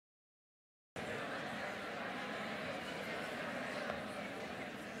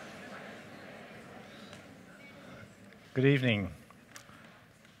Good evening.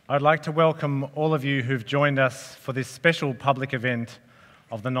 I'd like to welcome all of you who've joined us for this special public event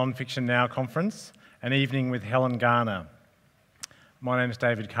of the Non-Fiction Now conference, an evening with Helen Garner. My name is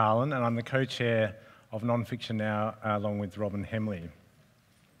David Carlin and I'm the co-chair of Non-Fiction Now along with Robin Hemley.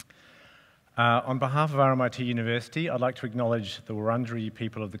 On behalf of RMIT University, I'd like to acknowledge the Wurundjeri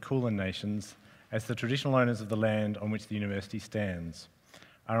people of the Kulin Nations as the traditional owners of the land on which the university stands.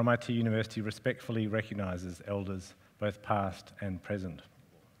 RMIT University respectfully recognises elders both past and present.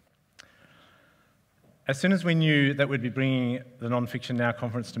 As soon as we knew that we'd be bringing the Non-Fiction Now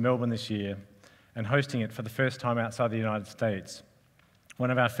conference to Melbourne this year and hosting it for the first time outside the United States, one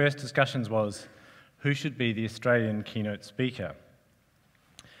of our first discussions was who should be the Australian keynote speaker.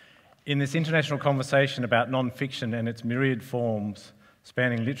 In this international conversation about non-fiction and its myriad forms,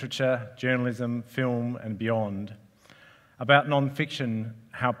 spanning literature, journalism, film and beyond, about non-fiction,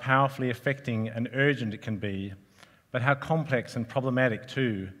 how powerfully affecting and urgent it can be, but how complex and problematic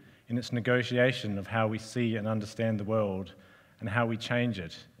too in its negotiation of how we see and understand the world and how we change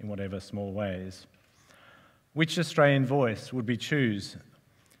it in whatever small ways. Which Australian voice would we choose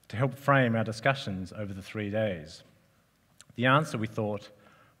to help frame our discussions over the 3 days? The answer, we thought,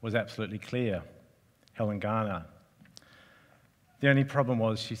 was absolutely clear: Helen Garner. The only problem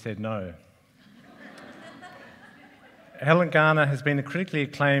was she said no. Helen Garner has been a critically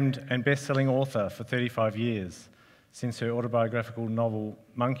acclaimed and best-selling author for 35 years, since her autobiographical novel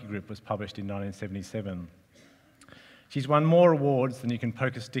Monkey Grip was published in 1977. She's won more awards than you can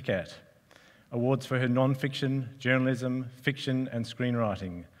poke a stick at. Awards for her non-fiction, journalism, fiction and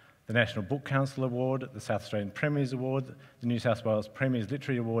screenwriting. The National Book Council Award, the South Australian Premier's Award, the New South Wales Premier's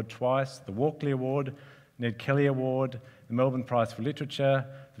Literary Award twice, the Walkley Award, Ned Kelly Award, the Melbourne Prize for Literature,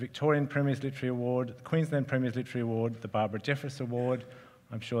 the Victorian Premier's Literary Award, the Queensland Premier's Literary Award, the Barbara Jeffress Award.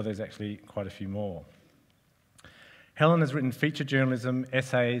 I'm sure there's actually quite a few more. Helen has written feature journalism,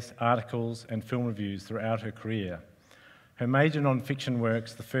 essays, articles and film reviews throughout her career. Her major non-fiction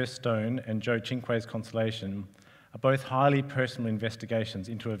works, The First Stone and Joe Cinque's Consolation, are both highly personal investigations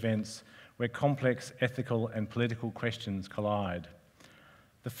into events where complex ethical and political questions collide.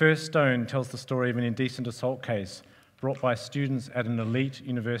 The First Stone tells the story of an indecent assault case brought by students at an elite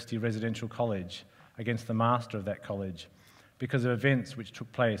university residential college against the master of that college because of events which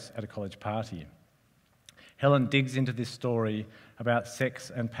took place at a college party. Helen digs into this story about sex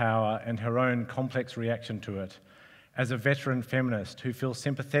and power and her own complex reaction to it as a veteran feminist who feels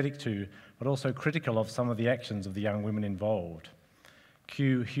sympathetic to but also critical of some of the actions of the young women involved.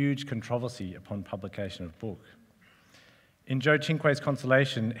 Cue huge controversy upon publication of book. In Joe Cinque's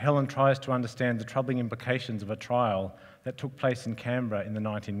Consolation, Helen tries to understand the troubling implications of a trial that took place in Canberra in the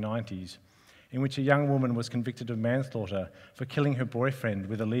 1990s, in which a young woman was convicted of manslaughter for killing her boyfriend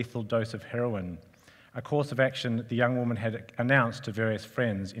with a lethal dose of heroin, a course of action the young woman had announced to various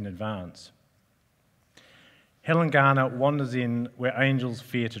friends in advance. Helen Garner wanders in where angels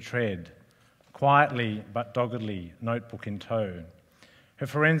fear to tread, quietly but doggedly, notebook in tow. Her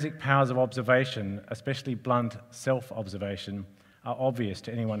forensic powers of observation, especially blunt self-observation, are obvious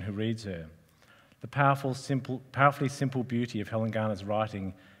to anyone who reads her. The powerfully simple beauty of Helen Garner's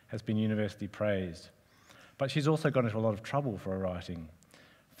writing has been universally praised. But she's also got into a lot of trouble for her writing.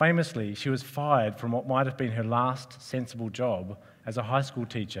 Famously, she was fired from what might have been her last sensible job as a high school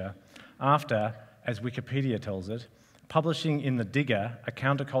teacher after, as Wikipedia tells it, publishing in The Digger, a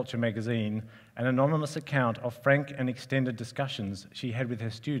counterculture magazine, an anonymous account of frank and extended discussions she had with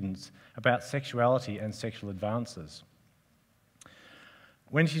her students about sexuality and sexual advances.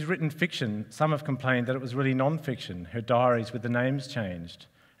 When she's written fiction, some have complained that it was really non-fiction, her diaries with the names changed.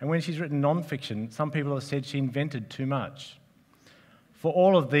 And when she's written non-fiction, some people have said she invented too much. For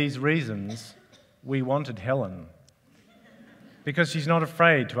all of these reasons, we wanted Helen. Because she's not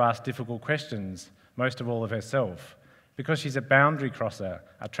afraid to ask difficult questions, most of all of herself. Because she's a boundary crosser,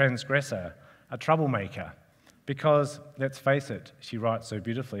 a transgressor, a troublemaker. Because, let's face it, she writes so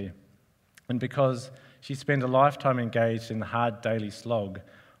beautifully. And because she spent a lifetime engaged in the hard daily slog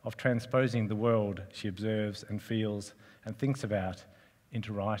of transposing the world she observes and feels and thinks about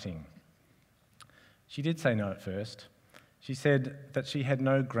into writing. She did say no at first. She said that she had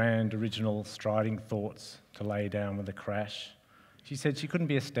no grand, original, striding thoughts to lay down with a crash. She said she couldn't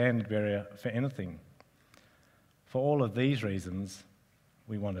be a standard bearer for anything. For all of these reasons,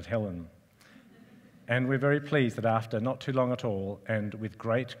 we wanted Helen. And we're very pleased that after not too long at all, and with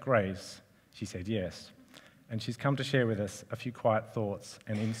great grace, she said yes. And she's come to share with us a few quiet thoughts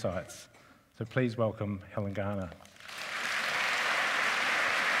and insights. So please welcome Helen Garner.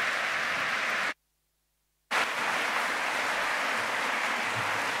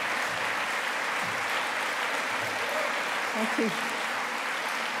 Thank you.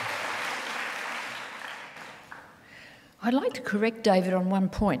 I'd like to correct David on one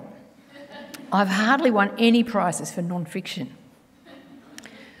point. I've hardly won any prizes for non-fiction.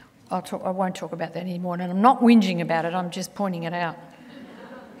 I won't talk about that anymore, and I'm not whinging about it, I'm just pointing it out.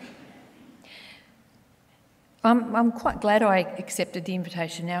 I'm quite glad I accepted the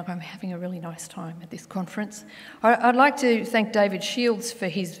invitation now. I'm having a really nice time at this conference. I'd like to thank David Shields for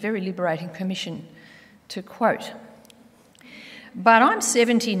his very liberating permission to quote. But I'm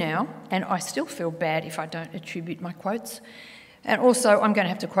 70 now, and I still feel bad if I don't attribute my quotes. And also, I'm going to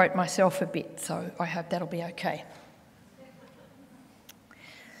have to quote myself a bit, so I hope that'll be okay.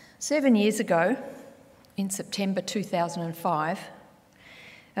 7 years ago, in September 2005,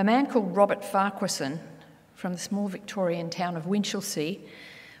 a man called Robert Farquharson from the small Victorian town of Winchelsea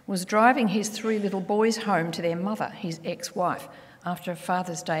was driving his 3 little boys home to their mother, his ex-wife, after a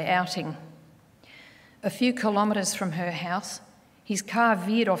Father's Day outing. A few kilometres from her house, his car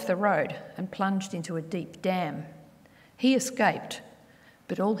veered off the road and plunged into a deep dam. He escaped,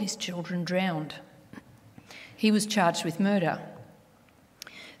 but all his children drowned. He was charged with murder.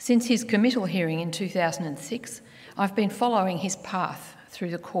 Since his committal hearing in 2006, I've been following his path through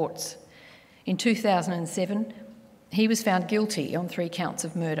the courts. In 2007, he was found guilty on 3 counts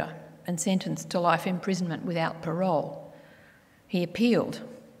of murder and sentenced to life imprisonment without parole. He appealed.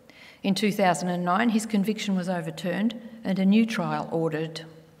 In 2009, his conviction was overturned and a new trial ordered.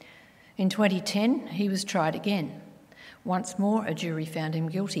 In 2010, he was tried again. Once more, a jury found him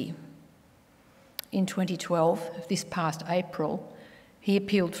guilty. In 2012, this past April, he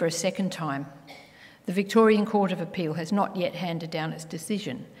appealed for a second time. The Victorian Court of Appeal has not yet handed down its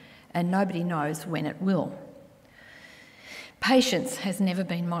decision, and nobody knows when it will. Patience has never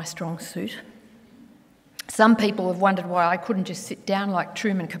been my strong suit. Some people have wondered why I couldn't just sit down like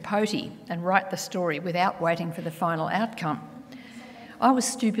Truman Capote and write the story without waiting for the final outcome. I was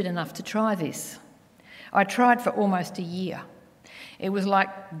stupid enough to try this. I tried for almost a year. It was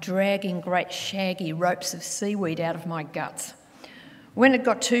like dragging great shaggy ropes of seaweed out of my guts. When it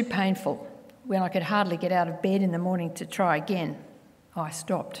got too painful, when I could hardly get out of bed in the morning to try again, I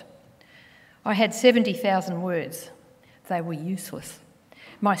stopped. I had 70,000 words. They were useless.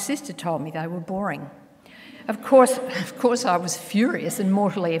 My sister told me they were boring. Of course, I was furious and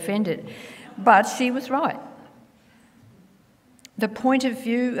mortally offended, but she was right. The point of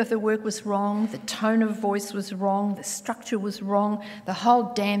view of the work was wrong, the tone of voice was wrong, the structure was wrong, the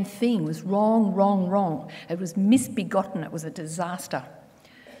whole damn thing was wrong, wrong, wrong. It was misbegotten, it was a disaster.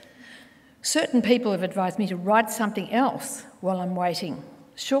 Certain people have advised me to write something else while I'm waiting.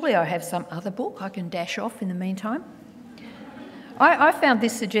 Surely I have some other book I can dash off in the meantime. I found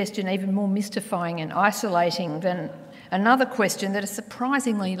this suggestion even more mystifying and isolating than another question that a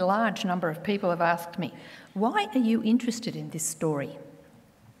surprisingly large number of people have asked me. Why are you interested in this story?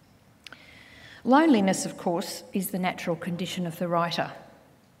 Loneliness, of course, is the natural condition of the writer.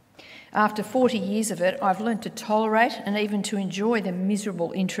 After 40 years of it, I've learnt to tolerate and even to enjoy the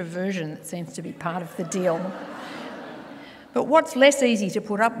miserable introversion that seems to be part of the deal. But what's less easy to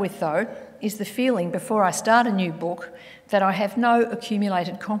put up with, though, is the feeling before I start a new book that I have no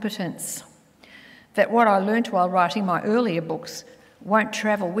accumulated competence, that what I learnt while writing my earlier books won't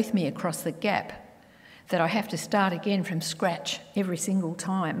travel with me across the gap, that I have to start again from scratch every single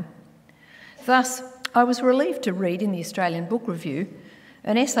time. Thus, I was relieved to read in the Australian Book Review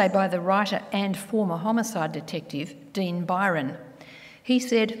an essay by the writer and former homicide detective, Dean Byron. He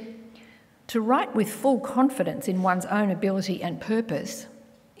said, "To write with full confidence in one's own ability and purpose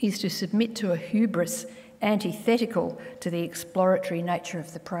is to submit to a hubris antithetical to the exploratory nature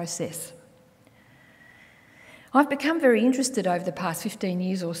of the process." I've become very interested over the past 15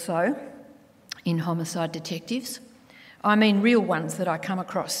 years or so in homicide detectives. I mean real ones that I come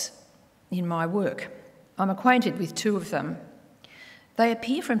across in my work. I'm acquainted with 2 of them. They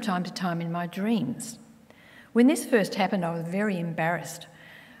appear from time to time in my dreams. When this first happened, I was very embarrassed.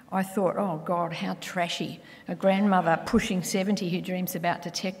 I thought, oh God, how trashy, a grandmother pushing 70 who dreams about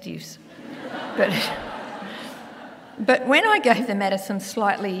detectives. But when I gave the matter some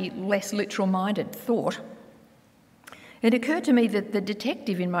slightly less literal-minded thought, it occurred to me that the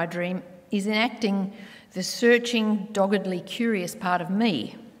detective in my dream is enacting the searching, doggedly curious part of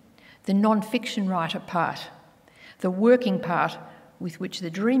me, the non-fiction writer part, the working part with which the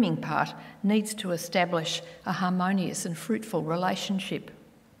dreaming part needs to establish a harmonious and fruitful relationship.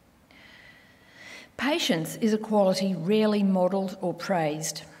 Patience is a quality rarely modelled or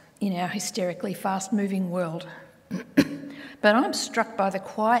praised in our hysterically fast-moving world. But I'm struck by the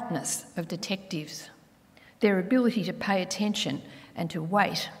quietness of detectives, their ability to pay attention and to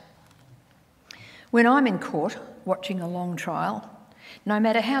wait. When I'm in court watching a long trial, no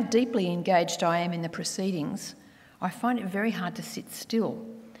matter how deeply engaged I am in the proceedings, I find it very hard to sit still.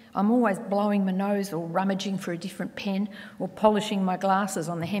 I'm always blowing my nose or rummaging for a different pen or polishing my glasses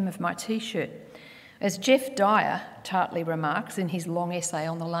on the hem of my t-shirt. As Jeff Dyer tartly remarks in his long essay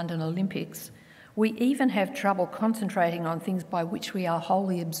on the London Olympics, we even have trouble concentrating on things by which we are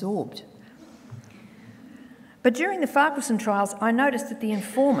wholly absorbed. But during the Farquharson trials, I noticed that the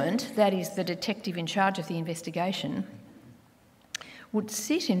informant, that is the detective in charge of the investigation, would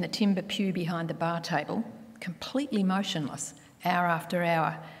sit in the timber pew behind the bar table, completely motionless, hour after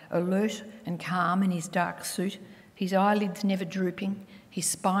hour, alert and calm in his dark suit, his eyelids never drooping, his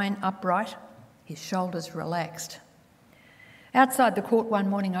spine upright, his shoulders relaxed. Outside the court one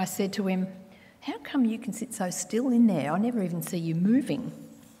morning, I said to him, "How come you can sit so still in there? I never even see you moving."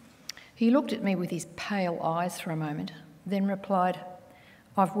 He looked at me with his pale eyes for a moment, then replied,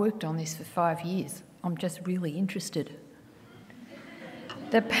 "I've worked on this for 5 years. I'm just really interested."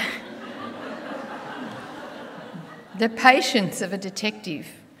 The patience of a detective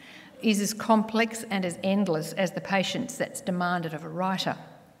is as complex and as endless as the patience that's demanded of a writer.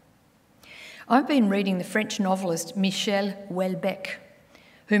 I've been reading the French novelist Michel Houellebecq,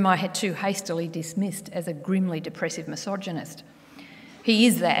 whom I had too hastily dismissed as a grimly depressive misogynist. He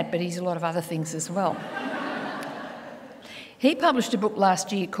is that, but he's a lot of other things as well. He published a book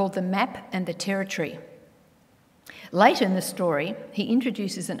last year called The Map and the Territory. Late in the story, he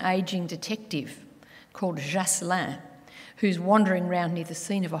introduces an ageing detective called Jocelyn, who's wandering around near the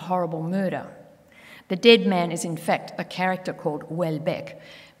scene of a horrible murder. The dead man is in fact a character called Houellebecq,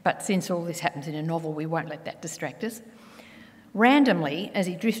 but since all this happens in a novel, we won't let that distract us. Randomly, as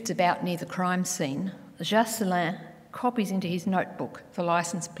he drifts about near the crime scene, Jocelyn copies into his notebook the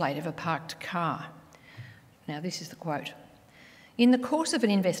licence plate of a parked car. Now, this is the quote. "In the course of an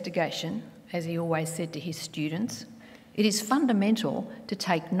investigation, as he always said to his students, it is fundamental to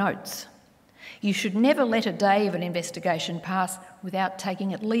take notes. You should never let a day of an investigation pass without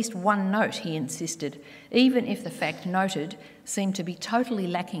taking at least one note," he insisted, even if the fact noted seemed to be totally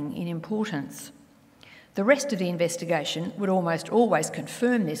lacking in importance. The rest of the investigation would almost always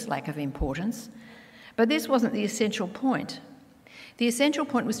confirm this lack of importance, but this wasn't the essential point. The essential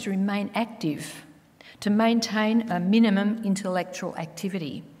point was to remain active, to maintain a minimum intellectual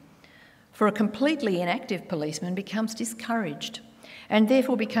activity. For a completely inactive policeman becomes discouraged and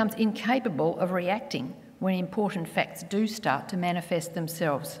therefore becomes incapable of reacting when important facts do start to manifest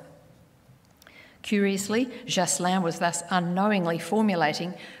themselves. Curiously, Jocelyn was thus unknowingly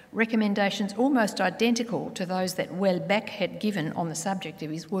formulating recommendations almost identical to those that Houellebecq had given on the subject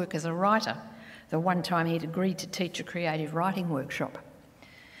of his work as a writer, the one time he'd agreed to teach a creative writing workshop.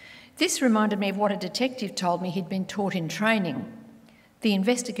 This reminded me of what a detective told me he'd been taught in training. The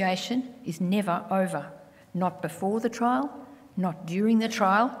investigation is never over, not before the trial, not during the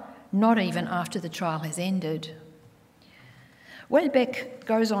trial, not even after the trial has ended. Houellebecq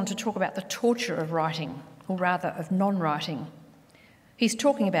goes on to talk about the torture of writing, or rather of non-writing. He's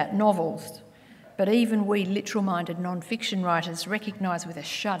talking about novels, but even we literal-minded non-fiction writers recognise with a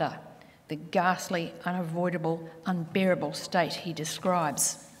shudder the ghastly, unavoidable, unbearable state he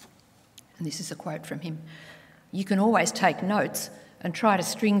describes. And this is a quote from him. "You can always take notes and try to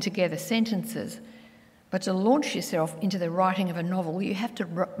string together sentences, but to launch yourself into the writing of a novel, you have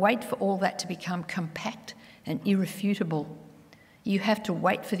to wait for all that to become compact and irrefutable. You have to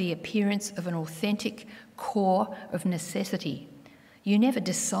wait for the appearance of an authentic core of necessity. You never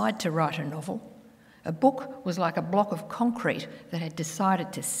decide to write a novel. A book was like a block of concrete that had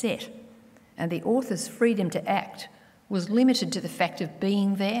decided to set, and the author's freedom to act was limited to the fact of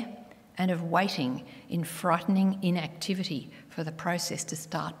being there and of waiting in frightening inactivity for the process to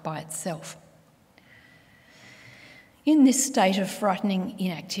start by itself." In this state of frightening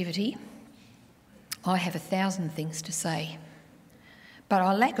inactivity, I have 1,000 things to say, but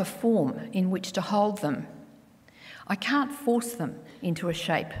I lack a form in which to hold them. I can't force them into a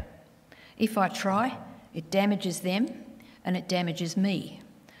shape. If I try, it damages them and it damages me.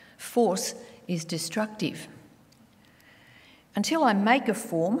 Force is destructive. Until I make a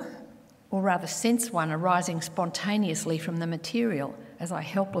form, or rather sense one arising spontaneously from the material as I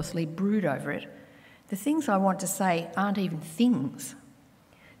helplessly brood over it, the things I want to say aren't even things.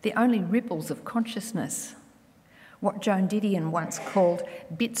 They're only ripples of consciousness, what Joan Didion once called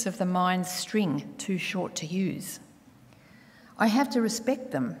bits of the mind's string too short to use. I have to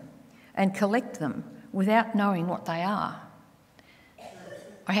respect them and collect them without knowing what they are.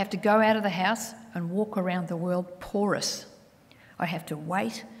 I have to go out of the house and walk around the world porous. I have to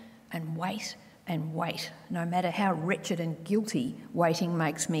wait and wait and wait, no matter how wretched and guilty waiting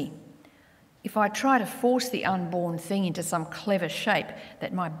makes me. If I try to force the unborn thing into some clever shape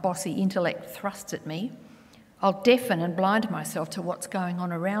that my bossy intellect thrusts at me, I'll deafen and blind myself to what's going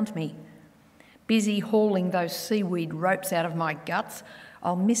on around me. Busy hauling those seaweed ropes out of my guts,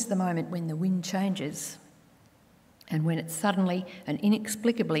 I'll miss the moment when the wind changes and when it suddenly and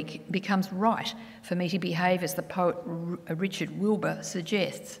inexplicably becomes right for me to behave as the poet Richard Wilbur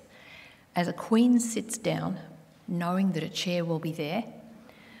suggests. As a queen sits down, knowing that a chair will be there,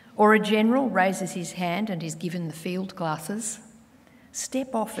 or a general raises his hand and is given the field glasses,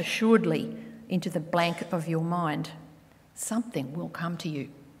 step off assuredly into the blank of your mind. Something will come to you.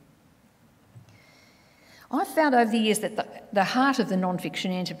 I've found over the years that the heart of the non-fiction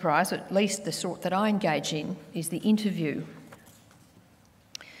enterprise, or at least the sort that I engage in, is the interview.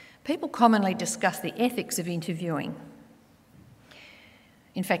 People commonly discuss the ethics of interviewing.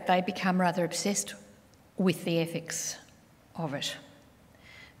 In fact, they become rather obsessed with the ethics of it.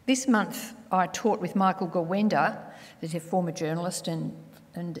 This month, I taught with Michael Gawenda, who's a former journalist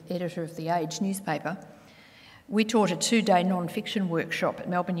and editor of The Age newspaper. We taught a 2-day non-fiction workshop at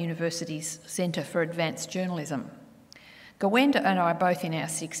Melbourne University's Centre for Advanced Journalism. Gawenda and I are both in our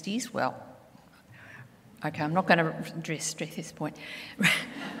 60s, well, okay, I'm not going to stress this point,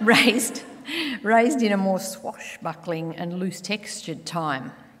 raised in a more swashbuckling and loose-textured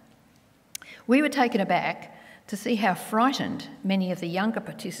time. We were taken aback to see how frightened many of the younger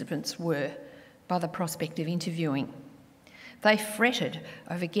participants were by the prospect of interviewing. They fretted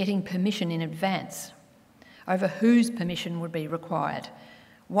over getting permission in advance, over whose permission would be required,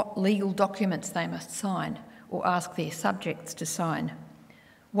 what legal documents they must sign or ask their subjects to sign,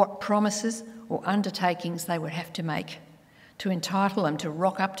 what promises or undertakings they would have to make to entitle them to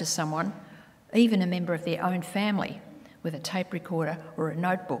rock up to someone, even a member of their own family, with a tape recorder or a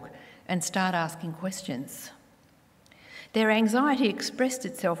notebook and start asking questions. Their anxiety expressed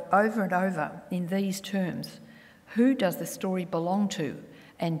itself over and over in these terms. Who does the story belong to,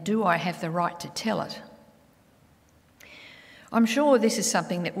 and do I have the right to tell it? I'm sure this is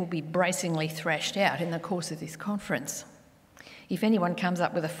something that will be bracingly thrashed out in the course of this conference. If anyone comes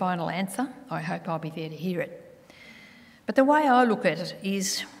up with a final answer, I hope I'll be there to hear it. But the way I look at it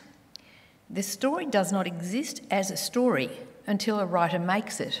is, the story does not exist as a story until a writer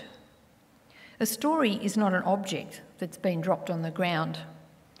makes it. A story is not an object that's been dropped on the ground.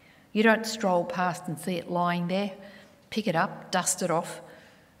 You don't stroll past and see it lying there, pick it up, dust it off,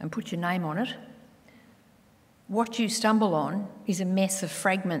 and put your name on it. What you stumble on is a mess of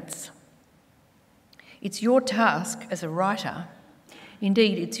fragments. It's your task as a writer,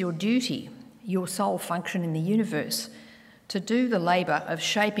 indeed it's your duty, your sole function in the universe, to do the labour of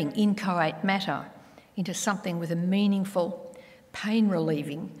shaping inchoate matter into something with a meaningful,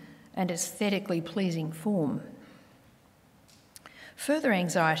 pain-relieving and aesthetically pleasing form. Further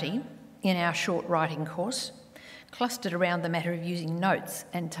anxiety in our short writing course clustered around the matter of using notes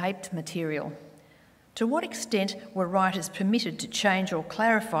and taped material. To what extent were writers permitted to change or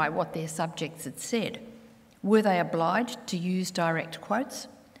clarify what their subjects had said? Were they obliged to use direct quotes?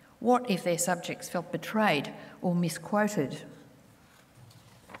 What if their subjects felt betrayed or misquoted?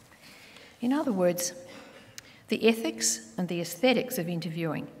 In other words, the ethics and the aesthetics of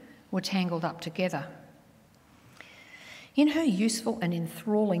interviewing were tangled up together. In her useful and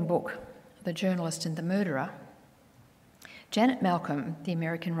enthralling book, The Journalist and the Murderer, Janet Malcolm, the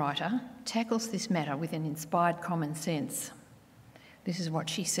American writer, tackles this matter with an inspired common sense. This is what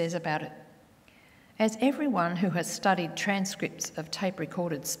she says about it. As everyone who has studied transcripts of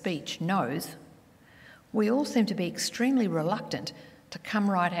tape-recorded speech knows, we all seem to be extremely reluctant to come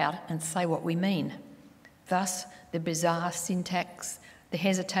right out and say what we mean. Thus, the bizarre syntax, the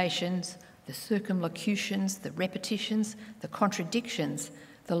hesitations, the circumlocutions, the repetitions, the contradictions,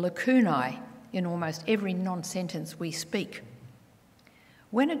 the lacunae in almost every non-sentence we speak.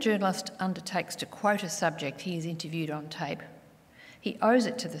 When a journalist undertakes to quote a subject he is interviewed on tape, he owes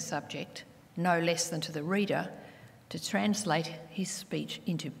it to the subject, no less than to the reader, to translate his speech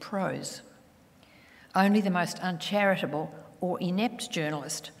into prose. Only the most uncharitable or inept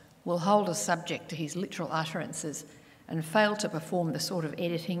journalist will hold a subject to his literal utterances and fail to perform the sort of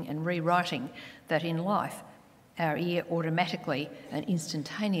editing and rewriting that in life our ear automatically and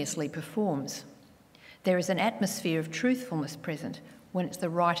instantaneously performs. There is an atmosphere of truthfulness present when it's the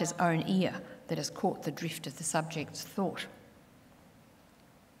writer's own ear that has caught the drift of the subject's thought.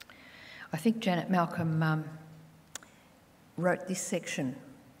 I think Janet Malcolm wrote this section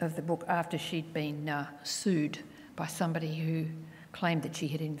of the book after she'd been sued by somebody who claimed that she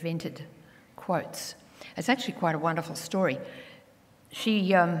had invented quotes. It's actually quite a wonderful story.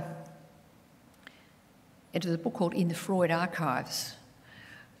 It was a book called In the Freud Archives,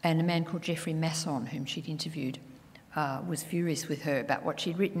 and a man called Geoffrey Masson, whom she'd interviewed, was furious with her about what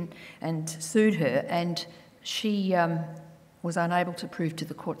she'd written and sued her, and she was unable to prove to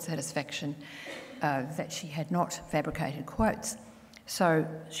the court's satisfaction that she had not fabricated quotes. So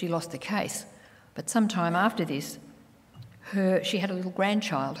she lost the case. But sometime after this, she had a little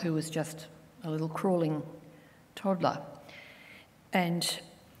grandchild who was just a little crawling toddler, and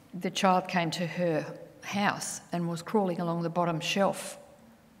the child came to her house and was crawling along the bottom shelf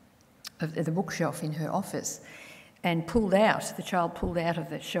of the bookshelf in her office, and the child pulled out of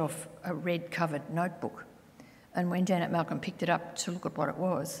the shelf a red-covered notebook. And when Janet Malcolm picked it up to look at what it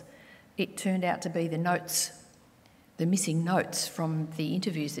was, it turned out to be the missing notes from the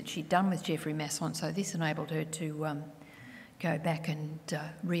interviews that she'd done with Geoffrey Masson. So this enabled her to go back and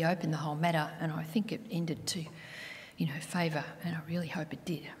reopen the whole matter, and I think it ended to in her favour, and I really hope it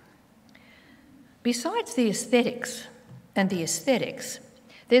did. Besides the aesthetics and the aesthetics,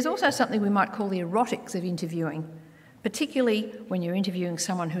 there's also something we might call the erotics of interviewing, particularly when you're interviewing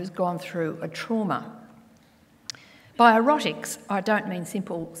someone who's gone through a trauma. By erotics, I don't mean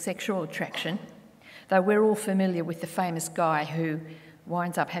simple sexual attraction, though we're all familiar with the famous guy who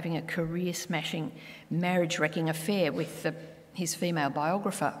winds up having a career-smashing, marriage-wrecking affair with his female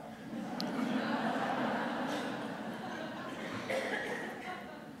biographer.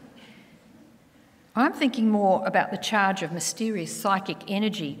 I'm thinking more about the charge of mysterious psychic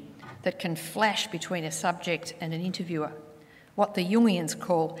energy that can flash between a subject and an interviewer, what the Jungians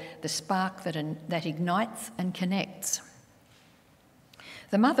call the spark that ignites and connects.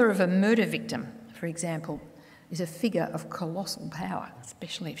 The mother of a murder victim, for example, is a figure of colossal power,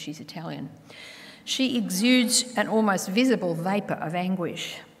 especially if she's Italian. She exudes an almost visible vapour of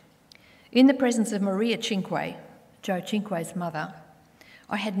anguish. In the presence of Maria Cinque, Joe Cinque's mother,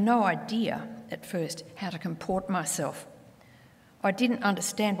 I had no idea at first how to comport myself. I didn't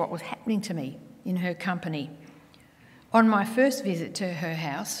understand what was happening to me in her company. On my first visit to her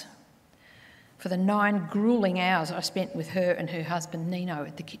house, for the 9 gruelling hours I spent with her and her husband Nino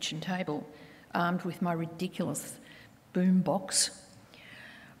at the kitchen table, armed with my ridiculous boom box,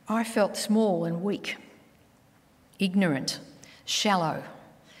 I felt small and weak, ignorant, shallow,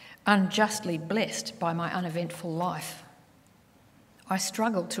 unjustly blessed by my uneventful life. I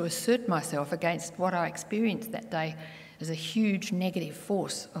struggled to assert myself against what I experienced that day as a huge negative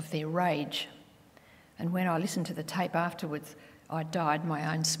force of their rage. And when I listened to the tape afterwards, I died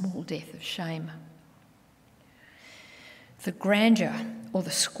my own small death of shame. The grandeur or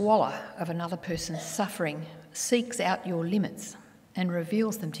the squalor of another person's suffering seeks out your limits and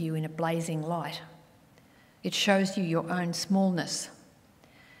reveals them to you in a blazing light. It shows you your own smallness.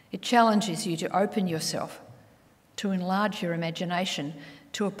 It challenges you to open yourself, to enlarge your imagination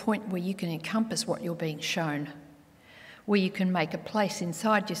to a point where you can encompass what you're being shown, where you can make a place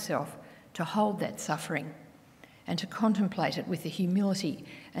inside yourself to hold that suffering and to contemplate it with the humility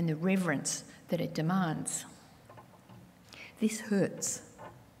and the reverence that it demands. This hurts,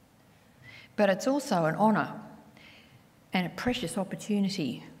 but it's also an honour and a precious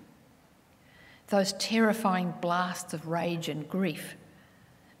opportunity. Those terrifying blasts of rage and grief,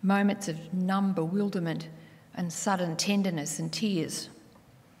 moments of numb bewilderment and sudden tenderness and tears,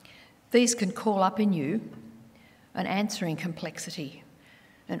 these can call up in you an answering complexity,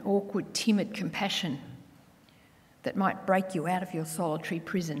 an awkward, timid compassion that might break you out of your solitary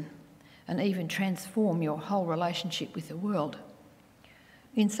prison and even transform your whole relationship with the world.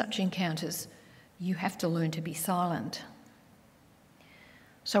 In such encounters, you have to learn to be silent.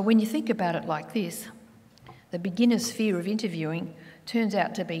 So when you think about it like this, the beginner's fear of interviewing turns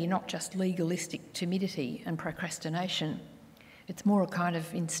out to be not just legalistic timidity and procrastination, it's more a kind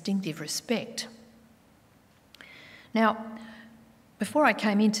of instinctive respect. Now, before I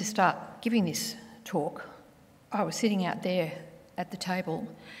came in to start giving this talk, I was sitting out there at the table,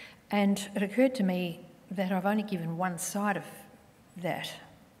 and it occurred to me that I've only given one side of that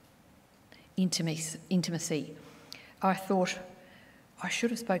intimacy. I thought I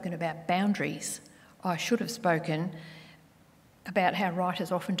should have spoken about boundaries. I should have spoken about how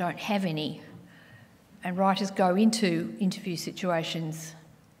writers often don't have any, and writers go into interview situations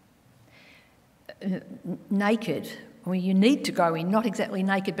naked. I mean, you need to go in, not exactly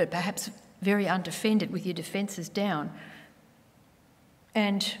naked, but perhaps very undefended with your defences down.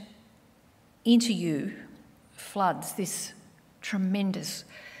 And into you floods this tremendous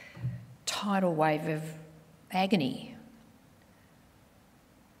tidal wave of agony.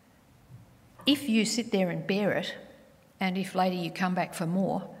 If you sit there and bear it, and if later you come back for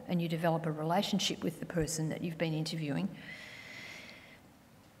more and you develop a relationship with the person that you've been interviewing,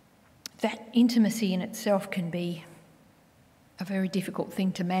 that intimacy in itself can be a very difficult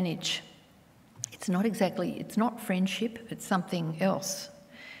thing to manage. It's not friendship, it's something else.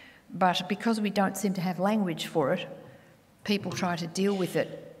 But because we don't seem to have language for it, people try to deal with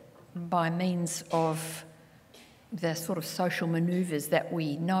it by means of the sort of social manoeuvres that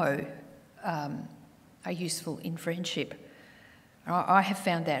we know are useful in friendship. I have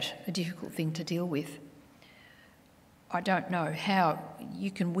found that a difficult thing to deal with. I don't know how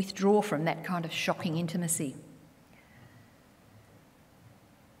you can withdraw from that kind of shocking intimacy.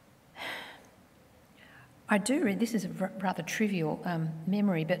 This is a rather trivial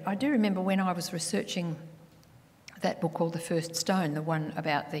memory, but I do remember when I was researching that book called The First Stone, the one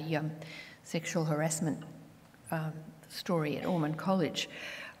about the sexual harassment story at Ormond College,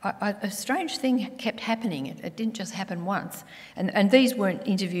 a strange thing kept happening. It didn't just happen once. And these weren't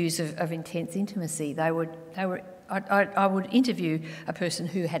interviews of intense intimacy. I would interview a person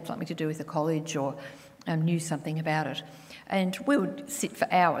who had something to do with the college or knew something about it. And we would sit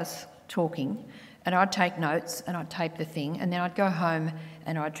for hours talking, and I'd take notes and I'd tape the thing, and then I'd go home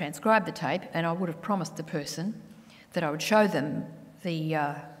and I'd transcribe the tape, and I would have promised the person that I would show them the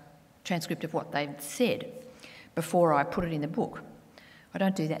transcript of what they'd said before I put it in the book. I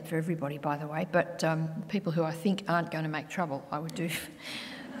don't do that for everybody, by the way, but people who I think aren't going to make trouble, I would do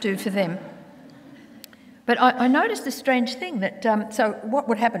for them. But I noticed a strange thing that, so what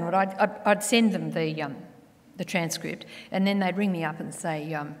would happen, I'd send them the transcript, and then they'd ring me up and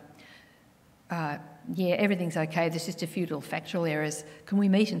say, yeah, everything's okay, there's just a few little factual errors. Can we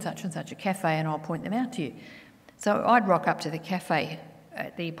meet in such and such a cafe and I'll point them out to you? So I'd rock up to the cafe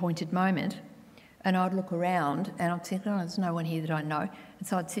at the appointed moment, and I'd look around and I'd think, oh, there's no one here that I know. And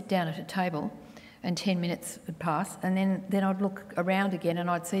so I'd sit down at a table and 10 minutes would pass, and then I'd look around again and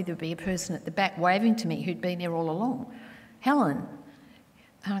I'd see there'd be a person at the back waving to me who'd been there all along. Helen.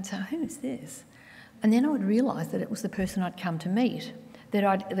 And I'd say, who's this? And then I would realise that it was the person I'd come to meet,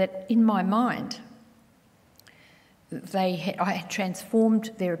 that in my mind I had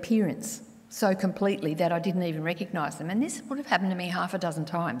transformed their appearance so completely that I didn't even recognise them. And this would have happened to me half a dozen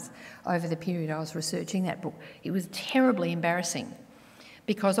times over the period I was researching that book. It was terribly embarrassing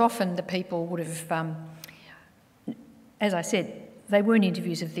because often the people would have, as I said, they weren't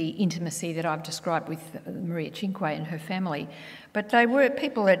interviews of the intimacy that I've described with Maria Cinque and her family, but they were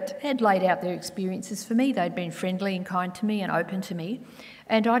people that had laid out their experiences for me. They'd been friendly and kind to me and open to me,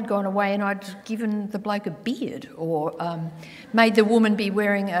 and I'd gone away and I'd given the bloke a beard or made the woman be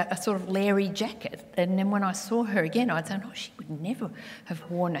wearing a sort of Larry jacket. And then when I saw her again, I'd say, oh, she would never have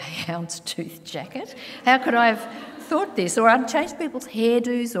worn a houndstooth jacket. How could I have thought this? Or I'd change people's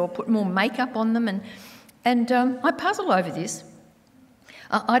hairdos or put more makeup on them, and I puzzle over this.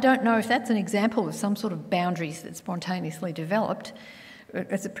 I don't know if that's an example of some sort of boundaries that spontaneously developed.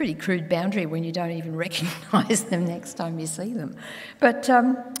 It's a pretty crude boundary when you don't even recognise them next time you see them. But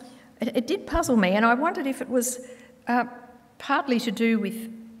it did puzzle me, and I wondered if it was partly to do with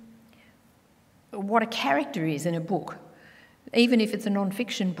what a character is in a book. Even if it's a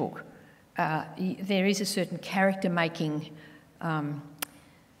non-fiction book, there is a certain character-making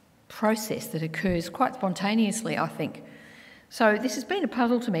process that occurs quite spontaneously, I think. So this has been a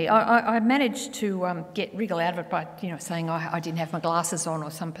puzzle to me. I managed to wriggle out of it by, saying I didn't have my glasses on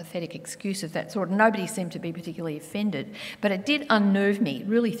or some pathetic excuse of that sort. Nobody seemed to be particularly offended, but it did unnerve me, it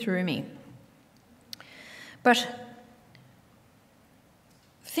really threw me. But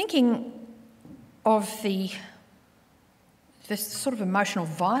thinking of the sort of emotional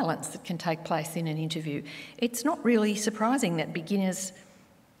violence that can take place in an interview, it's not really surprising that beginners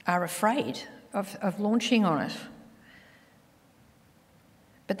are afraid of launching on it.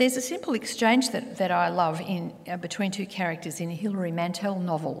 But there's a simple exchange that I love between two characters in a Hilary Mantel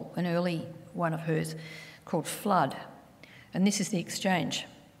novel, an early one of hers, called Flood. And this is the exchange.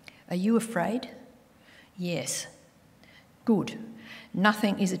 Are you afraid? Yes. Good.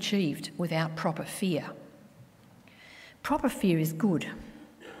 Nothing is achieved without proper fear. Proper fear is good.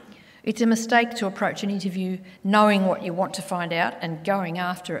 It's a mistake to approach an interview knowing what you want to find out and going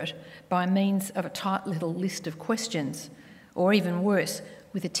after it by means of a tight little list of questions, or even worse,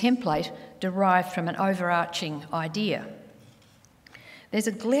 with a template derived from an overarching idea. There's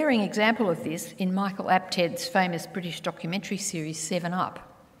a glaring example of this in Michael Apted's famous British documentary series 7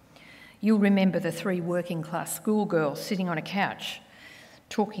 Up. You'll remember the 3 working-class schoolgirls sitting on a couch,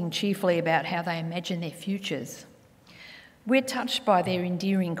 talking cheerfully about how they imagine their futures. We're touched by their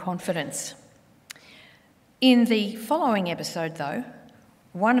endearing confidence. In the following episode, though,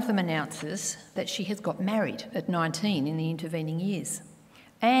 one of them announces that she has got married at 19 in the intervening years.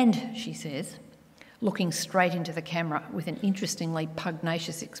 And, she says, looking straight into the camera with an interestingly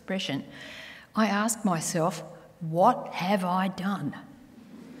pugnacious expression, I ask myself, "What have I done?"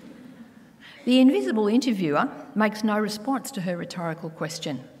 The invisible interviewer makes no response to her rhetorical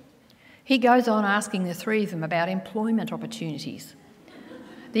question. He goes on asking the three of them about employment opportunities.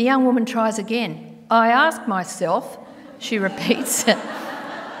 The young woman tries again. "I ask myself," she repeats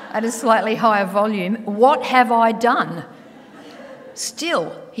at a slightly higher volume, "what have I done?"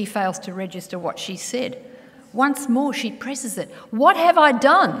 Still, he fails to register what she said. Once more, she presses it. "What have I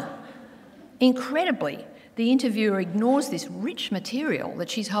done?" Incredibly, the interviewer ignores this rich material that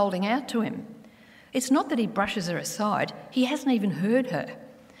she's holding out to him. It's not that he brushes her aside, he hasn't even heard her,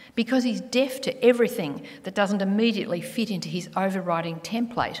 because he's deaf to everything that doesn't immediately fit into his overriding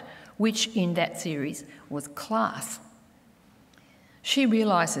template, which in that series was class. She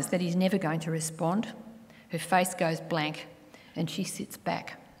realises that he's never going to respond. Her face goes blank and she sits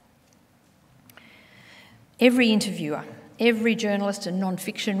back. Every interviewer, every journalist and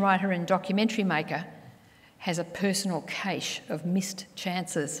non-fiction writer and documentary maker has a personal cache of missed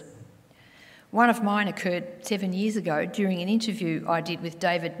chances. One of mine occurred 7 years ago during an interview I did with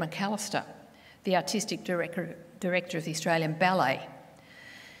David McAllister, the artistic director of the Australian Ballet.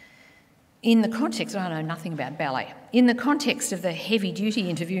 In the context, I know nothing about ballet, in the context of the heavy-duty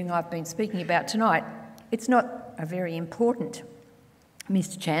interviewing I've been speaking about tonight, it's not a very important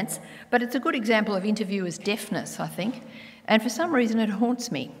missed chance, but it's a good example of interviewers' deafness, I think, and for some reason it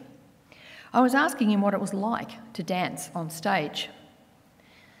haunts me. I was asking him what it was like to dance on stage.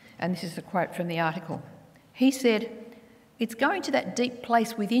 And this is a quote from the article. He said, "It's going to that deep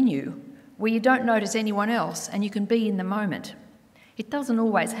place within you where you don't notice anyone else and you can be in the moment. It doesn't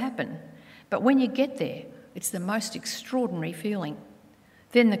always happen, but when you get there, it's the most extraordinary feeling.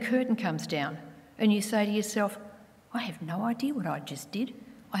 Then the curtain comes down and you say to yourself, I have no idea what I just did.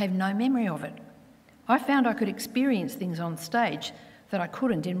 I have no memory of it. I found I could experience things on stage that I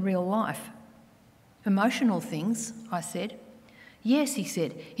couldn't in real life." "Emotional things," I said. "Yes," he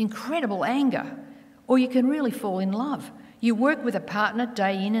said, "incredible anger. Or you can really fall in love. You work with a partner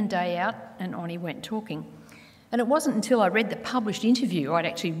day in and day out," and on he went talking. And it wasn't until I read the published interview, I'd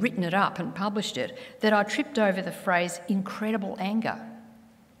actually written it up and published it, that I tripped over the phrase incredible anger.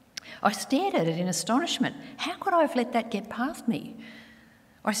 I stared at it in astonishment. How could I have let that get past me?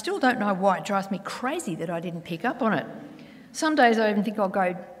 I still don't know why it drives me crazy that I didn't pick up on it. Some days I even think I'll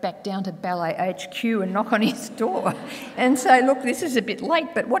go back down to Ballet HQ and knock on his door and say, "Look, this is a bit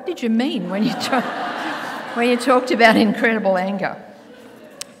late, but what did you mean when you talked about incredible anger?"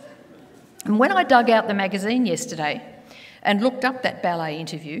 And when I dug out the magazine yesterday and looked up that ballet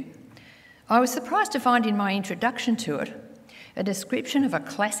interview, I was surprised to find in my introduction to it a description of a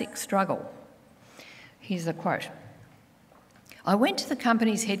classic struggle. Here's the quote. "I went to the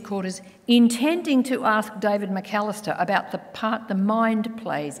company's headquarters intending to ask David McAllister about the part the mind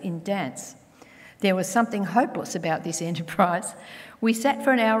plays in dance. There was something hopeless about this enterprise. We sat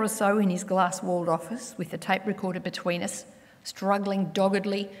for an hour or so in his glass-walled office with the tape recorder between us, struggling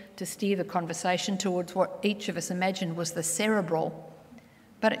doggedly to steer the conversation towards what each of us imagined was the cerebral.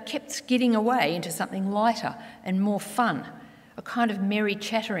 But it kept skidding away into something lighter and more fun, a kind of merry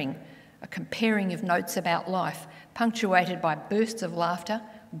chattering, a comparing of notes about life, punctuated by bursts of laughter,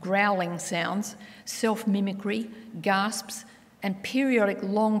 growling sounds, self-mimicry, gasps, and periodic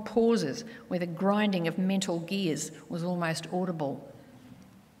long pauses where the grinding of mental gears was almost audible.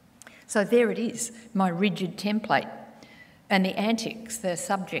 So there it is, my rigid template, and the antics the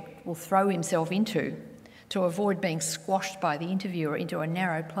subject will throw himself into to avoid being squashed by the interviewer into a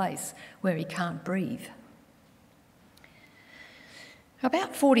narrow place where he can't breathe.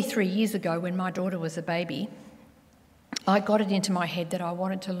 About 43 years ago, when my daughter was a baby, I got it into my head that I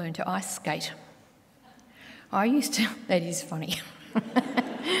wanted to learn to ice skate. That is funny.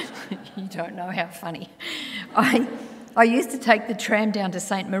 You don't know how funny. I used to take the tram down to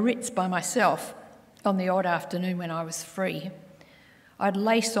St Moritz by myself on the odd afternoon when I was free. I'd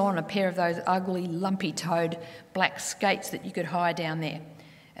lace on a pair of those ugly, lumpy-toed black skates that you could hire down there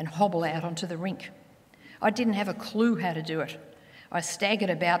and hobble out onto the rink. I didn't have a clue how to do it. I staggered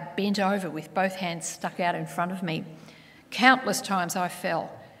about, bent over with both hands stuck out in front of me. Countless times I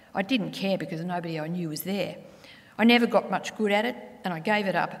fell. I didn't care because nobody I knew was there. I never got much good at it, and I gave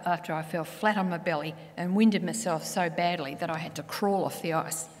it up after I fell flat on my belly and winded myself so badly that I had to crawl off the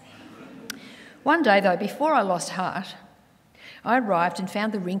ice. One day, though, before I lost heart, I arrived and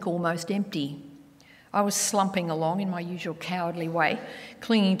found the rink almost empty. I was slumping along in my usual cowardly way,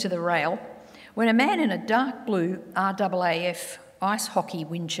 clinging to the rail, when a man in a dark blue RAAF ice hockey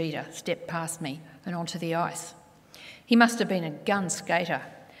wind cheater stepped past me and onto the ice. He must have been a gun skater,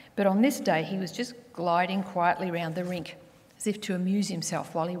 but on this day he was just gliding quietly round the rink, as if to amuse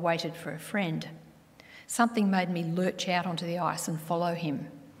himself while he waited for a friend. something made me lurch out onto the ice and follow him.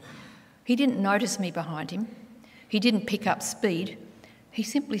 He didn't notice me behind him. He didn't pick up speed. He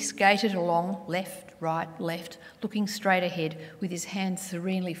simply skated along, left, right, left, looking straight ahead with his hands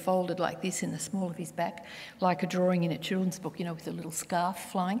serenely folded like this in the small of his back, like a drawing in a children's book, with a little scarf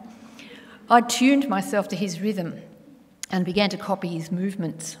flying. I tuned myself to his rhythm and began to copy his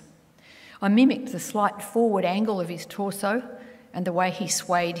movements. I mimicked the slight forward angle of his torso and the way he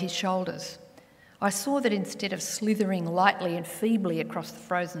swayed his shoulders. I saw that instead of slithering lightly and feebly across the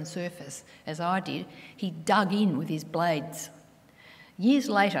frozen surface, as I did, he dug in with his blades. Years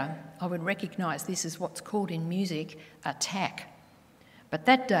later, I would recognise this as what's called in music a tack. But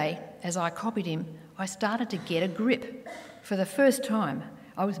that day, as I copied him, I started to get a grip. For the first time,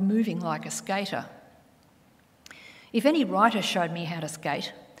 I was moving like a skater. If any writer showed me how to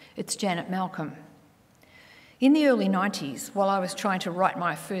skate, it's Janet Malcolm. In the early 90s, while I was trying to write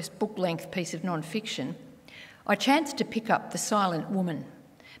my first book-length piece of non-fiction, I chanced to pick up The Silent Woman,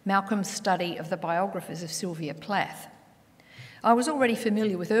 Malcolm's study of the biographers of Sylvia Plath. I was already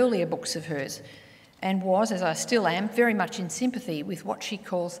familiar with earlier books of hers and was, as I still am, very much in sympathy with what she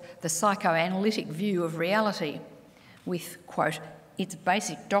calls the psychoanalytic view of reality, with, quote, its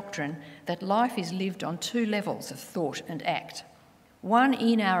basic doctrine that life is lived on two levels of thought and act, one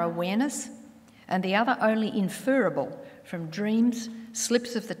in our awareness and the other only inferable from dreams,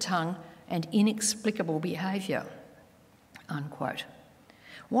 slips of the tongue and inexplicable behaviour, unquote.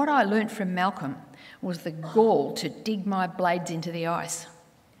 What I learnt from Malcolm was the gall to dig my blades into the ice.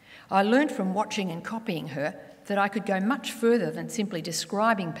 I learnt from watching and copying her that I could go much further than simply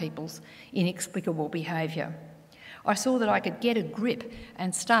describing people's inexplicable behaviour. I saw that I could get a grip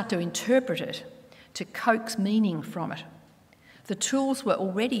and start to interpret it, to coax meaning from it. The tools were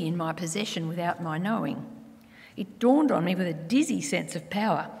already in my possession without my knowing. It dawned on me with a dizzy sense of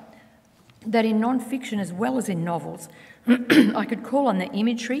power that in non-fiction as well as in novels, I could call on the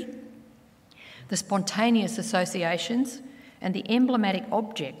imagery, the spontaneous associations, and the emblematic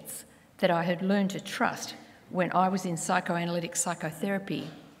objects that I had learned to trust when I was in psychoanalytic psychotherapy,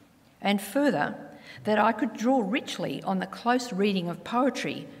 and further, that I could draw richly on the close reading of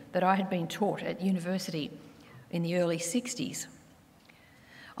poetry that I had been taught at university in the early 60s.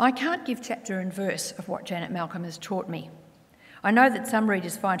 I can't give chapter and verse of what Janet Malcolm has taught me. I know that some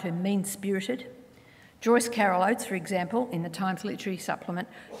readers find her mean-spirited. Joyce Carol Oates, for example, in the Times Literary Supplement,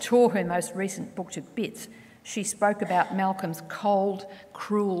 tore her most recent book to bits. She spoke about Malcolm's cold,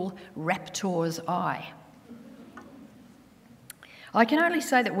 cruel raptor's eye. I can only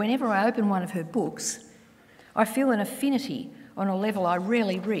say that whenever I open one of her books, I feel an affinity on a level I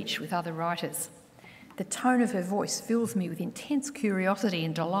rarely reach with other writers. The tone of her voice fills me with intense curiosity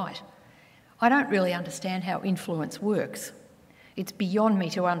and delight. I don't really understand how influence works. It's beyond me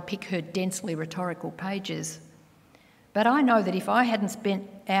to unpick her densely rhetorical pages. But I know that if I hadn't spent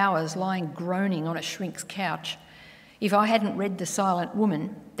hours lying groaning on a shrink's couch, if I hadn't read The Silent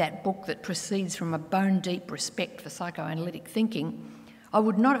Woman, that book that proceeds from a bone-deep respect for psychoanalytic thinking, I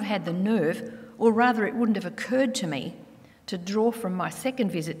would not have had the nerve, or rather it wouldn't have occurred to me, to draw from my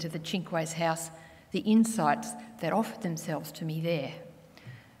second visit to the Cinque's house the insights that offered themselves to me there.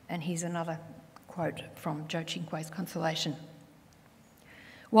 And here's another quote from Joe Cinque's Consolation.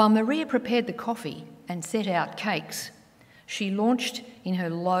 While Maria prepared the coffee and set out cakes, she launched in her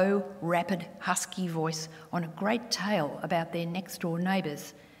low, rapid, husky voice on a great tale about their next-door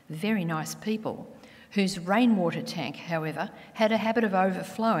neighbours, very nice people, whose rainwater tank, however, had a habit of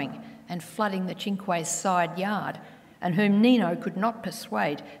overflowing and flooding the Cinque's side yard, and whom Nino could not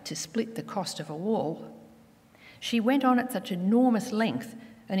persuade to split the cost of a wall. She went on at such enormous length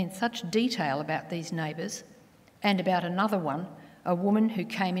and in such detail about these neighbours, and about another one, a woman who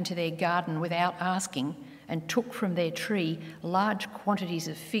came into their garden without asking and took from their tree large quantities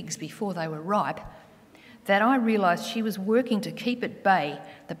of figs before they were ripe, that I realised she was working to keep at bay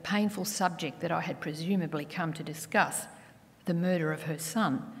the painful subject that I had presumably come to discuss, the murder of her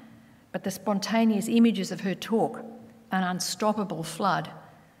son. But the spontaneous images of her talk, an unstoppable flood,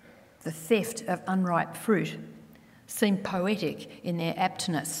 the theft of unripe fruit, seemed poetic in their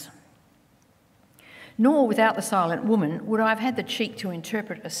aptness. Nor without The Silent Woman would I have had the cheek to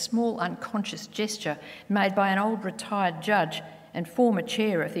interpret a small unconscious gesture made by an old retired judge and former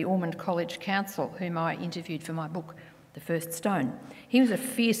chair of the Ormond College Council, whom I interviewed for my book, The First Stone. He was a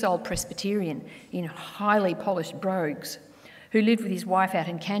fierce old Presbyterian in highly polished brogues who lived with his wife out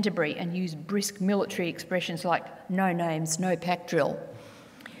in Canterbury and used brisk military expressions like no names, no pack drill.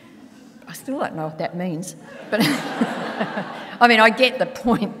 I still don't know what that means, but I mean, I get the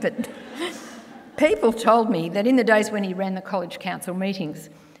point, but people told me that in the days when he ran the college council meetings,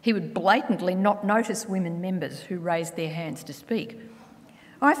 He would blatantly not notice women members who raised their hands to speak.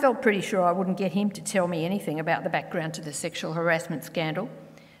 I felt pretty sure I wouldn't get him to tell me anything about the background to the sexual harassment scandal.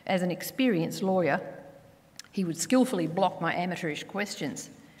 As an experienced lawyer, he would skillfully block my amateurish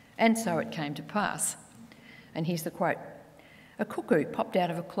questions, and so it came to pass. And here's the quote. "A cuckoo popped out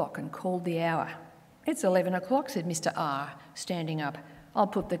of a clock and called the hour. 'It's 11 o'clock, said Mr. R, standing up. "I'll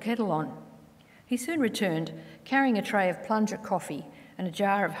put the kettle on." He soon returned, carrying a tray of plunger coffee and a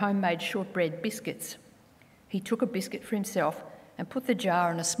jar of homemade shortbread biscuits. He took a biscuit for himself and put the jar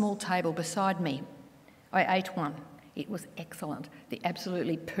on a small table beside me. I ate one. It was excellent, the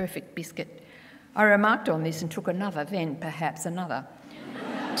absolutely perfect biscuit. I remarked on this and took another, then perhaps another.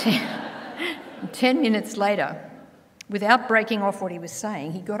 10 minutes later, without breaking off what he was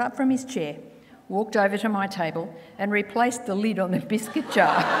saying, he got up from his chair, walked over to my table and replaced the lid on the biscuit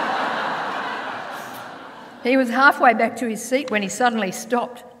jar. He was halfway back to his seat when he suddenly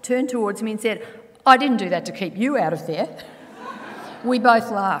stopped, turned towards me and said, "I didn't do that to keep you out of there." We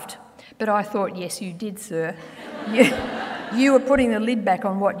both laughed, but I thought, "Yes, you did, sir. You were putting the lid back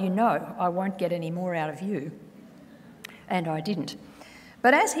on what you know. I won't get any more out of you." And I didn't.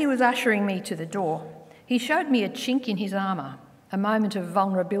 But as he was ushering me to the door, he showed me a chink in his armour, a moment of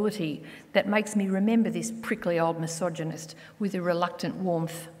vulnerability that makes me remember this prickly old misogynist with a reluctant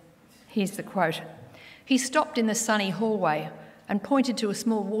warmth. Here's the quote. He stopped in the sunny hallway and pointed to a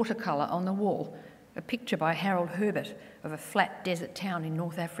small watercolour on the wall, a picture by Harold Herbert of a flat desert town in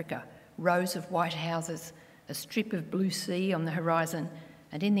North Africa, rows of white houses, a strip of blue sea on the horizon,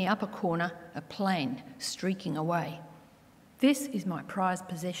 and in the upper corner, a plane streaking away. "This is my prized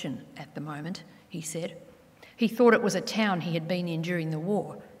possession at the moment," he said. He thought it was a town he had been in during the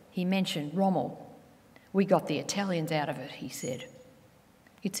war. He mentioned Rommel. "We got the Italians out of it," he said.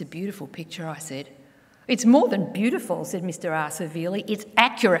 "It's a beautiful picture," I said. "It's more than beautiful," said Mr. R severely. "It's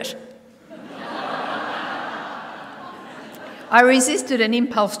accurate." I resisted an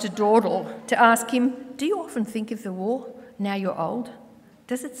impulse to dawdle, to ask him, "Do you often think of the war, now you're old?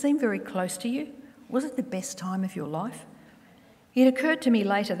 Does it seem very close to you? Was it the best time of your life?" It occurred to me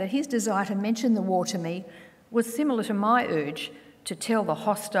later that his desire to mention the war to me was similar to my urge to tell the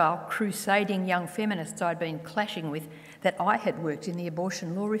hostile, crusading young feminists I'd been clashing with that I had worked in the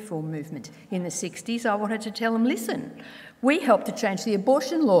abortion law reform movement in the 60s. I wanted to tell them, "Listen, we helped to change the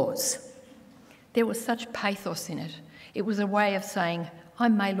abortion laws." There was such pathos in it. It was a way of saying, "I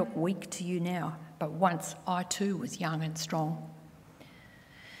may look weak to you now, but once I too was young and strong."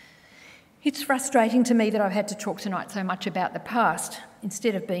 It's frustrating to me that I've had to talk tonight so much about the past,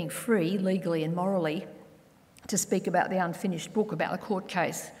 instead of being free, legally and morally, to speak about the unfinished book about the court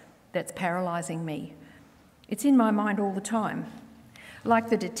case that's paralysing me. It's in my mind all the time. Like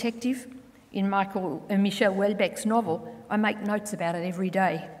the detective in Michel Houellebecq's novel, I make notes about it every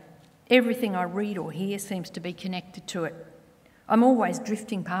day. Everything I read or hear seems to be connected to it. I'm always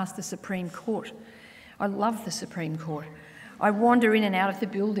drifting past the Supreme Court. I love the Supreme Court. I wander in and out of the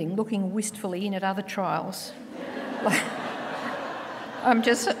building, looking wistfully in at other trials.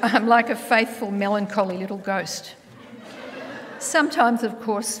 I'm like a faithful, melancholy little ghost. Sometimes, of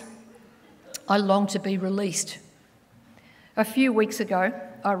course, I long to be released. A few weeks ago,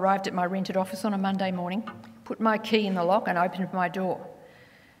 I arrived at my rented office on a Monday morning, put my key in the lock and opened my door.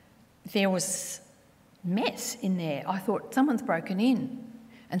 There was mess in there. I thought someone's broken in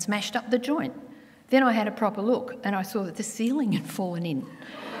and smashed up the joint. Then I had a proper look and I saw that the ceiling had fallen in.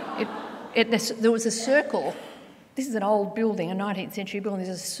 There was a circle. This is an old building, a 19th century building.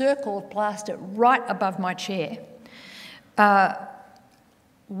 There's a circle of plaster right above my chair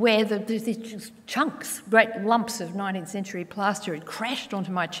where there's these chunks, great lumps of 19th century plaster had crashed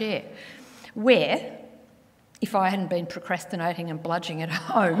onto my chair, where, if I hadn't been procrastinating and bludging at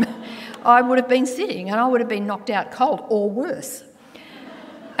home, I would have been sitting and I would have been knocked out cold, or worse.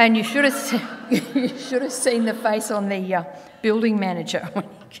 And you should have seen the face on the building manager when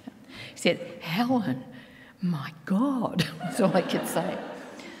he said, "Helen, my God," that's all I could say.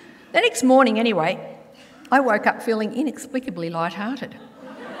 The next morning, anyway, I woke up feeling inexplicably lighthearted.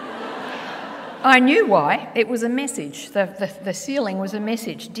 I knew why. It was a message. The ceiling was a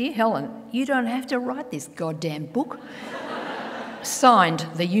message. "Dear Helen, you don't have to write this goddamn book." Signed,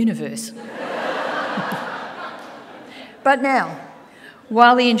 The Universe. But now,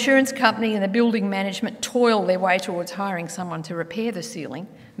 while the insurance company and the building management toil their way towards hiring someone to repair the ceiling,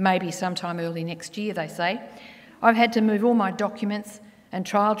 maybe sometime early next year, they say, I've had to move all my documents and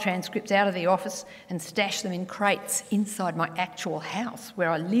trial transcripts out of the office and stash them in crates inside my actual house where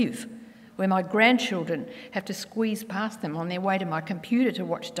I live, where my grandchildren have to squeeze past them on their way to my computer to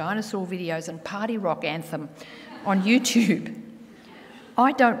watch dinosaur videos and party rock anthem on YouTube.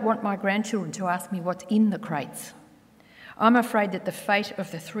 I don't want my grandchildren to ask me what's in the crates. I'm afraid that the fate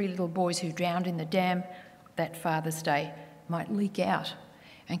of the 3 little boys who drowned in the dam that Father's Day might leak out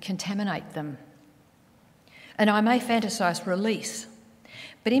and contaminate them. And I may fantasise release,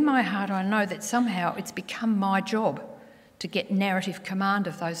 but in my heart I know that somehow it's become my job to get narrative command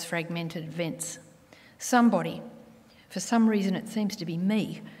of those fragmented events. Somebody, for some reason it seems to be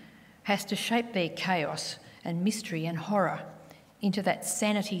me, has to shape their chaos and mystery and horror into that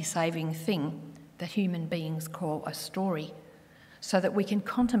sanity-saving thing that human beings call a story, so that we can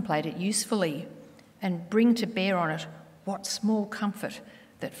contemplate it usefully and bring to bear on it what small comfort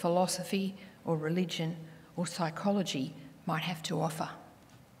that philosophy or religion or psychology might have to offer.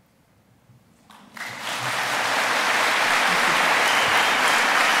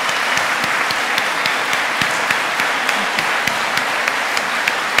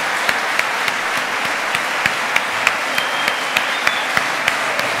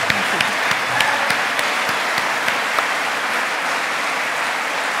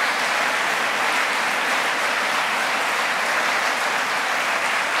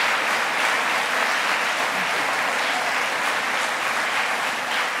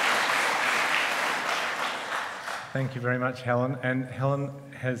 Thank you very much, Helen. And Helen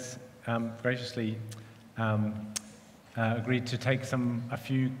has graciously agreed to take a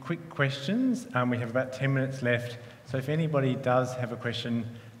few quick questions. We have about 10 minutes left, so if anybody does have a question,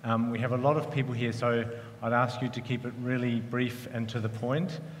 we have a lot of people here, so I'd ask you to keep it really brief and to the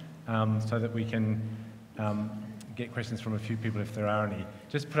point, so that we can get questions from a few people if there are any.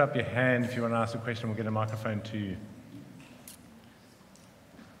 Just put up your hand if you want to ask a question, we'll get a microphone to you.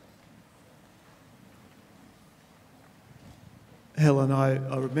 Helen, I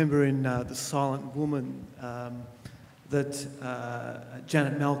remember in The Silent Woman that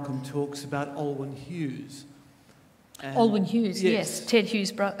Janet Malcolm talks about Olwen Hughes. Olwen Hughes, yes, Ted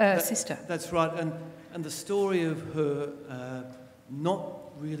Hughes' sister. That's right, and the story of her not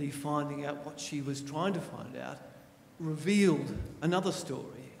really finding out what she was trying to find out revealed another story.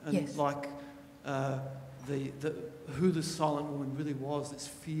 And yes. Like who the silent woman really was, this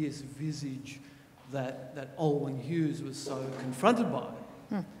fierce visage that Olwen Hughes was so confronted by.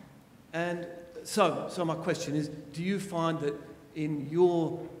 And so my question is, do you find that in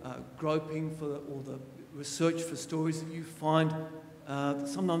your groping for or the research for stories that you find that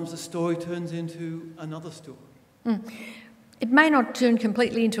sometimes the story turns into another story? It may not turn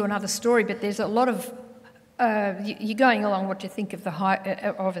completely into another story, but there's a lot of you're going along what you think of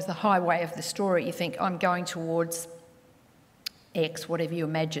as the highway of the story. You think, I'm going towards X, whatever you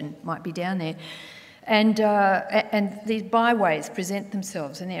imagine might be down there. And these byways present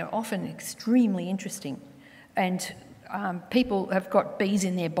themselves, and they're often extremely interesting. And people have got bees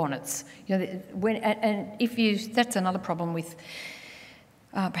in their bonnets. You know, that's another problem with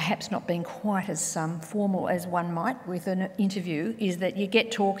perhaps not being quite as formal as one might with an interview, is that you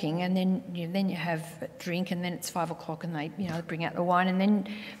get talking, and then you have a drink, and then it's 5 o'clock, and they bring out the wine,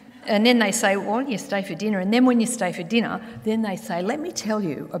 and then they say, well, you stay for dinner. And then when you stay for dinner, then they say, let me tell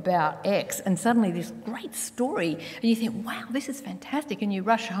you about X. And suddenly this great story. And you think, wow, this is fantastic. And you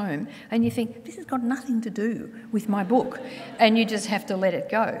rush home and you think, this has got nothing to do with my book. And you just have to let it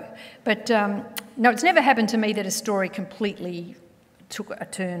go. But no, it's never happened to me that a story completely took a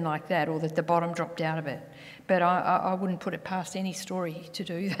turn like that, or that the bottom dropped out of it. But I wouldn't put it past any story to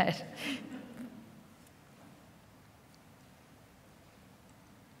do that.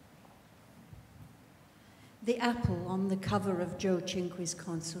 The apple on the cover of Joe Cinque's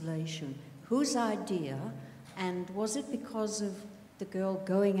Consolation, whose idea, and was it because of the girl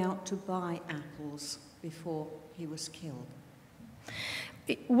going out to buy apples before he was killed?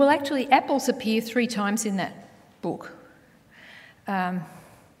 Well, actually, apples appear 3 times in that book. There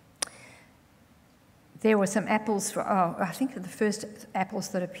were some apples I think the first apples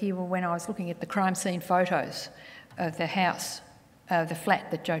that appear were when I was looking at the crime scene photos of the house, the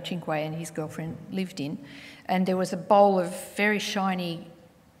flat that Joe Cinque and his girlfriend lived in, and there was a bowl of very shiny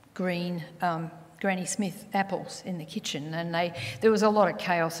green Granny Smith apples in the kitchen, and there was a lot of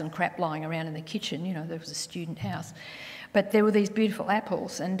chaos and crap lying around in the kitchen. You know, there was a student house, but there were these beautiful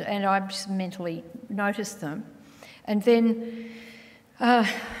apples, and I just mentally noticed them, and then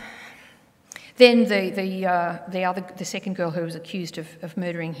the second girl who was accused of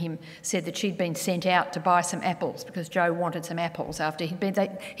murdering him said that she'd been sent out to buy some apples because Joe wanted some apples after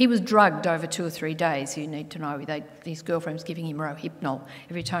he was drugged over 2 or 3 days. You need to know his girlfriend was giving him Rohypnol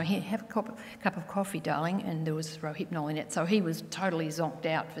every time. He have a cup of coffee, darling, and there was Rohypnol in it. So he was totally zonked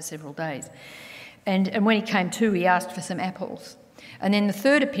out for several days. And when he came to, he asked for some apples. And then the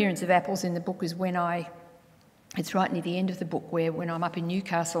third appearance of apples in the book is when I It's right near the end of the book where when I'm up in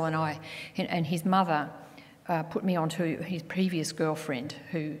Newcastle and his mother put me onto his previous girlfriend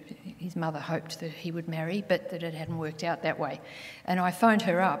who his mother hoped that he would marry, but that it hadn't worked out that way. And I phoned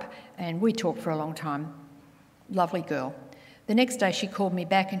her up and we talked for a long time. Lovely girl. The next day she called me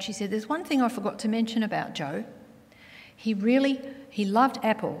back and she said, "There's one thing I forgot to mention about Joe. He loved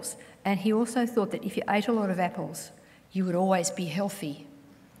apples, and he also thought that if you ate a lot of apples, you would always be healthy."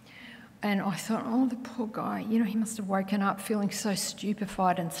 And I thought, oh, the poor guy, you know, he must have woken up feeling so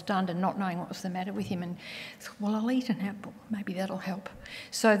stupefied and stunned and not knowing what was the matter with him. And I thought, well, I'll eat an apple. Maybe that'll help.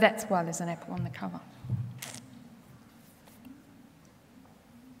 So that's why there's an apple on the cover.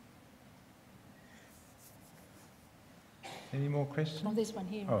 Any more questions? Oh, there's one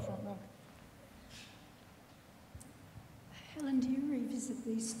here in the front row. Helen, do you revisit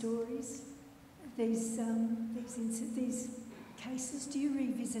these stories, these cases? Do you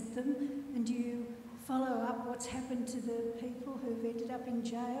revisit them, and do you follow up what's happened to the people who've ended up in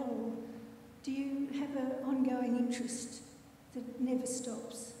jail, or do you have an ongoing interest that never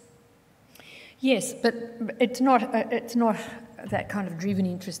stops? Yes, but it's not that kind of driven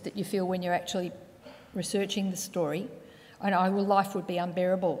interest that you feel when you're actually researching the story. Life would be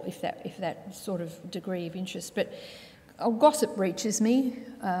unbearable if that sort of degree of interest. But gossip reaches me,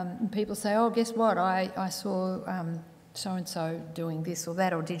 and people say, "Oh, guess what? I saw so-and-so doing this or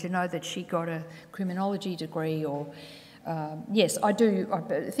that," or "Did you know that she got a criminology degree?" Or yes, I do.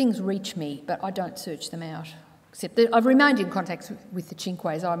 Things reach me, but I don't search them out. Except that I've remained in contact with the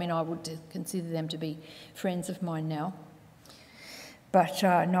Cinques. I mean, I would consider them to be friends of mine now. But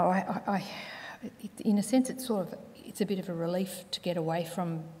no, in a sense, it's a bit of a relief to get away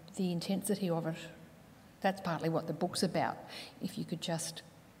from the intensity of it. That's partly what the book's about. If you could just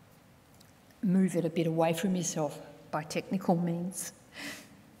move it a bit away from yourself by technical means.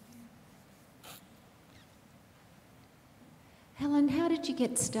 Helen, how did you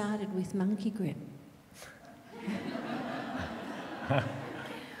get started with Monkey Grip?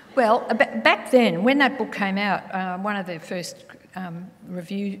 Well, back then, when that book came out, one of the first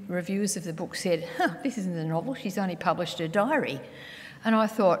reviewers of the book said, "This isn't a novel, she's only published her diary." And I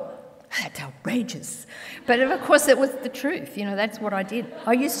thought, that's outrageous. But of course, it was the truth. You know, that's what I did.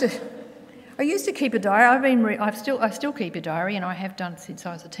 I used to keep a diary. I still keep a diary, and I have done since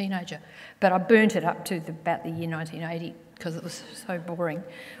I was a teenager. But I burnt it up to about the year 1980 because it was so boring.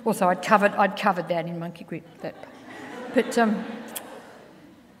 Also, I'd covered that in Monkey Grip. But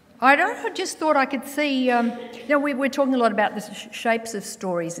I just thought I could see. We're talking a lot about the shapes of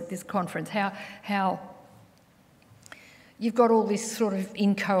stories at this conference. How you've got all this sort of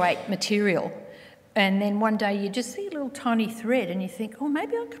inchoate material, and then one day you just see a little tiny thread, and you think, oh,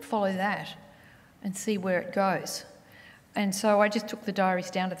 maybe I could follow that and see where it goes. And so I just took the diaries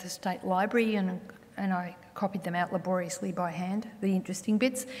down to the State Library and I copied them out laboriously by hand, the interesting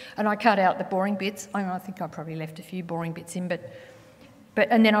bits, and I cut out the boring bits. I think I probably left a few boring bits in,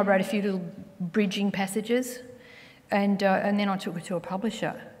 and then I wrote a few little bridging passages, and then I took it to a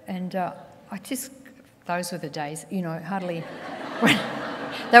publisher, and those were the days, you know, hardly.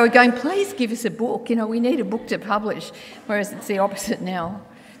 They were going, "Please give us a book, you know, we need a book to publish," whereas it's the opposite now.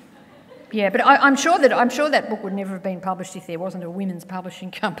 Yeah, but I'm sure that book would never have been published if there wasn't a women's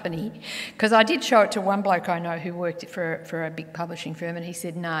publishing company, because I did show it to one bloke I know who worked for a big publishing firm, and he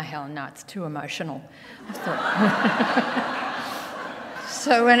said, "Nah, Helen, no, it's too emotional." I thought.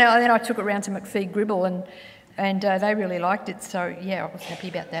 So then I took it round to McPhee Gribble, and they really liked it. So yeah, I was happy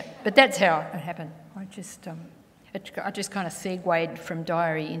about that. But that's how it happened. I just kind of segued from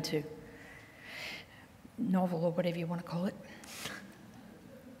diary into novel or whatever you want to call it.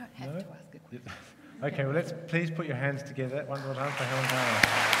 I don't have to ask a question. Okay, well, let's please put your hands together one more time for Helen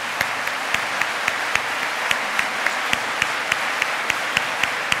Garner.